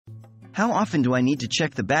How often do I need to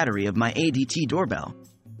check the battery of my ADT doorbell?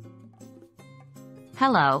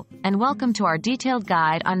 Hello, and welcome to our detailed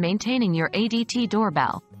guide on maintaining your ADT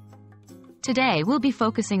doorbell. Today we'll be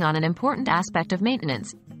focusing on an important aspect of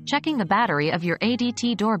maintenance, checking the battery of your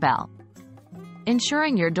ADT doorbell.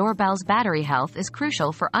 Ensuring your doorbell's battery health is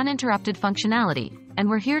crucial for uninterrupted functionality, and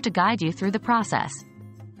we're here to guide you through the process.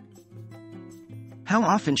 How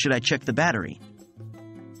often should I check the battery?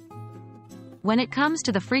 When it comes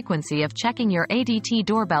to the frequency of checking your ADT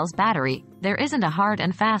doorbell's battery, there isn't a hard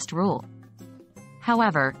and fast rule.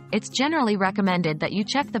 However, it's generally recommended that you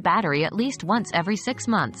check the battery at least once every 6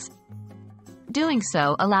 months. Doing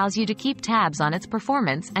so allows you to keep tabs on its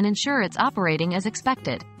performance and ensure it's operating as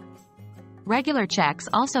expected. Regular checks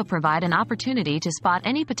also provide an opportunity to spot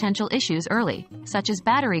any potential issues early, such as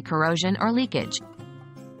battery corrosion or leakage.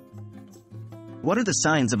 What are the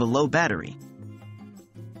signs of a low battery?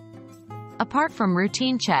 Apart from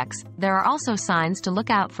routine checks, there are also signs to look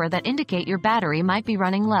out for that indicate your battery might be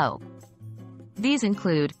running low. These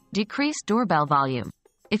include decreased doorbell volume.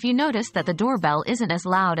 If you notice that the doorbell isn't as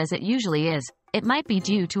loud as it usually is, it might be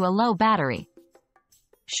due to a low battery.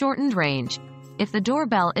 Shortened range. If the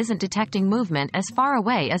doorbell isn't detecting movement as far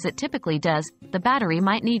away as it typically does, the battery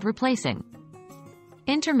might need replacing.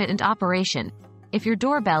 Intermittent operation. If your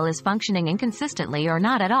doorbell is functioning inconsistently or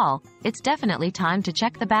not at all, it's definitely time to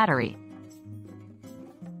check the battery.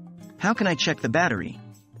 How can I check the battery?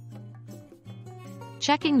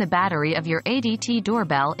 Checking the battery of your ADT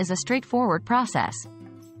doorbell is a straightforward process.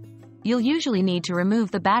 You'll usually need to remove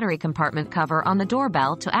the battery compartment cover on the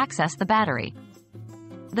doorbell to access the battery.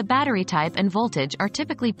 The battery type and voltage are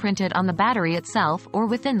typically printed on the battery itself or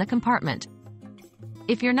within the compartment.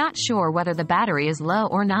 If you're not sure whether the battery is low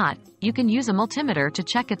or not, you can use a multimeter to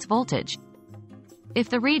check its voltage. If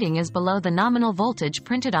the reading is below the nominal voltage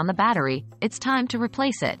printed on the battery, it's time to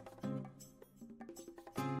replace it.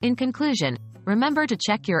 In conclusion, remember to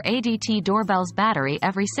check your ADT doorbell's battery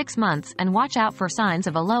every 6 months and watch out for signs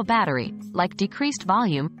of a low battery, like decreased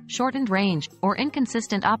volume, shortened range, or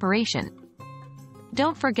inconsistent operation.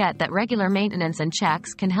 Don't forget that regular maintenance and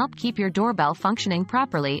checks can help keep your doorbell functioning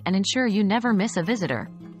properly and ensure you never miss a visitor.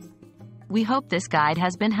 We hope this guide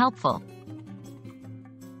has been helpful.